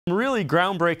Really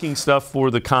groundbreaking stuff for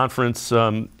the conference.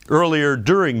 Earlier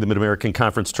during the Mid-American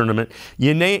Conference tournament,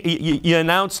 you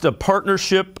announced a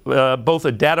partnership, both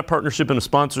a data partnership and a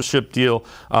sponsorship deal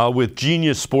with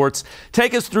Genius Sports.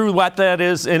 Take us through what that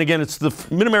is. And again, it's the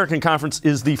Mid-American Conference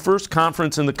is the first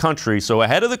conference in the country, so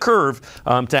ahead of the curve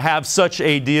to have such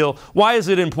a deal. Why is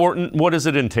it important? What does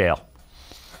it entail?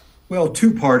 Well,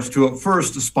 two parts to it.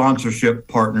 First, a sponsorship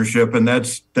partnership, and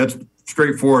that's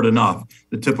straightforward enough.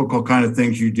 The typical kind of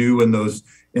things you do in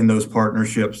those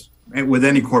partnerships with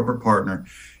any corporate partner.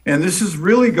 And this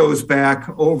really goes back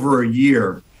over a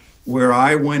year, where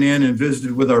I went in and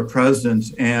visited with our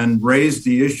presidents and raised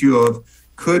the issue of,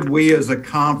 could we as a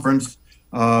conference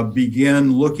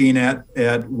begin looking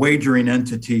at wagering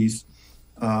entities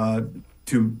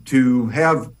to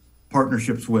have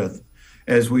partnerships with,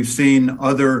 as we've seen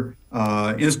other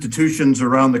institutions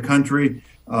around the country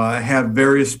have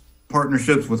various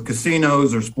partnerships with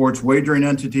casinos or sports wagering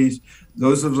entities.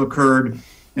 Those have occurred.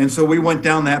 And so we went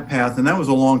down that path, and that was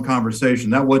a long conversation.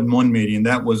 That wasn't one meeting,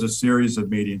 that was a series of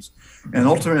meetings. And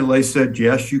ultimately they said,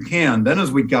 yes, you can. Then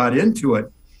as we got into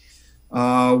it,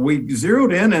 we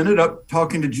zeroed in, ended up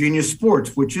talking to Genius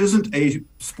Sports, which isn't a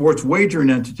sports wagering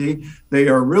entity. They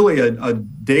are really a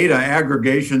data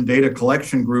aggregation, data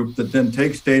collection group that then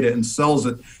takes data and sells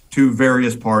it to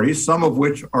various parties, some of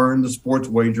which are in the sports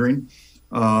wagering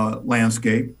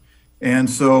landscape. And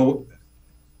so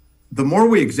the more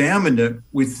we examined it,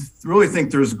 we really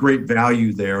think there's great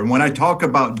value there. And when I talk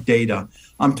about data,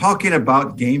 I'm talking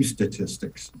about game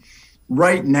statistics.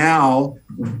 Right now,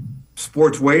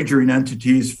 sports wagering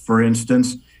entities, for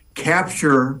instance,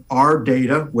 capture our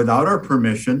data without our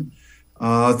permission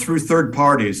through third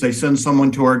parties. They send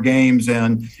someone to our games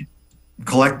and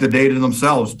collect the data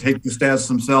themselves, take the stats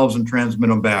themselves and transmit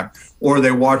them back, or they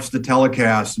watch the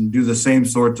telecast and do the same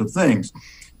sorts of things.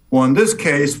 Well, in this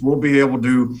case, we'll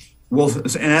in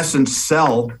essence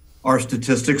sell our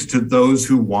statistics to those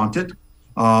who want it,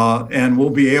 and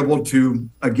we'll be able to,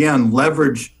 again,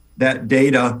 leverage that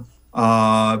data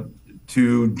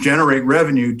to generate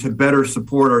revenue to better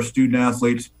support our student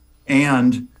athletes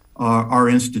and our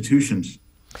institutions.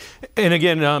 And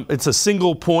again, it's a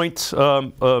single point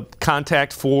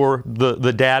contact for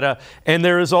the data, and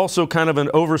there is also kind of an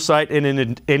oversight and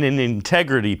an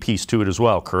integrity piece to it as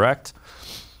well, correct?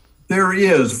 There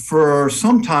is. For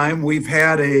some time, we've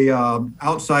had a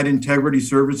outside integrity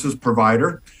services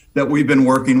provider that we've been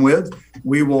working with.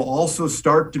 We will also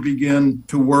start to begin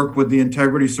to work with the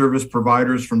integrity service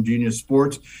providers from Genius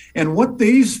Sports. And what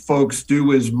these folks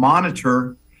do is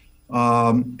monitor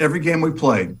every game we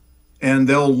play. And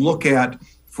they'll look at,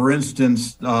 for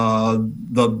instance,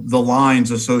 the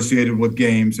lines associated with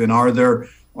games, and are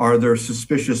there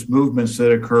suspicious movements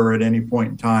that occur at any point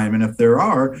in time? And if there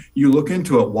are, you look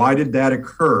into it. Why did that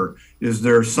occur? Is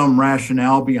there some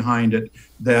rationale behind it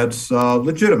that's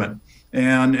legitimate?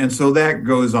 And so that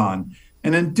goes on.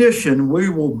 In addition,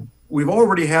 we've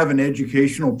already have an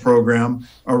educational program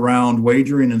around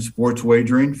wagering and sports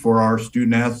wagering for our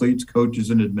student athletes, coaches,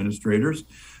 and administrators.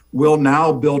 We'll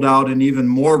now build out an even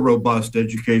more robust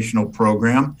educational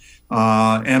program,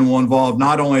 and will involve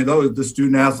not only the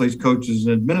student athletes, coaches,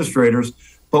 and administrators,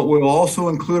 but we'll also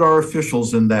include our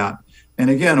officials in that. And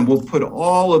again, we'll put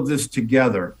all of this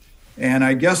together. And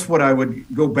I guess what I would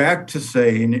go back to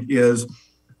saying is,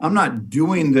 I'm not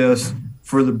doing this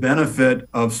for the benefit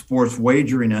of sports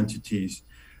wagering entities.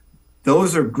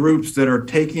 Those are groups that are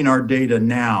taking our data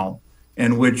now,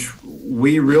 and which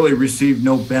we really receive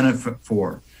no benefit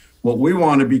for. What we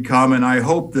want to become, and I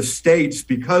hope the states,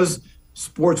 because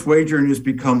sports wagering has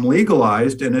become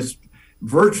legalized, and it's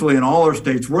virtually in all our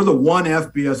states, we're the one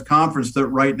FBS conference that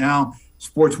right now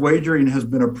sports wagering has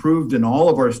been approved in all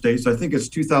of our states. I think it's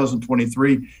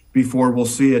 2023 before we'll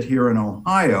see it here in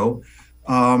Ohio.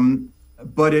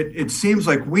 But it seems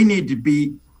like we need to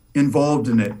be involved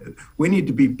in it. We need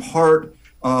to be part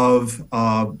of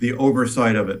the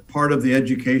oversight of it, part of the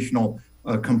educational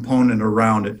component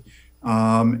around it.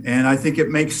 And I think it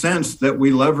makes sense that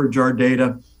we leverage our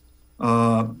data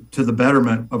to the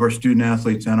betterment of our student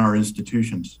athletes and our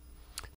institutions.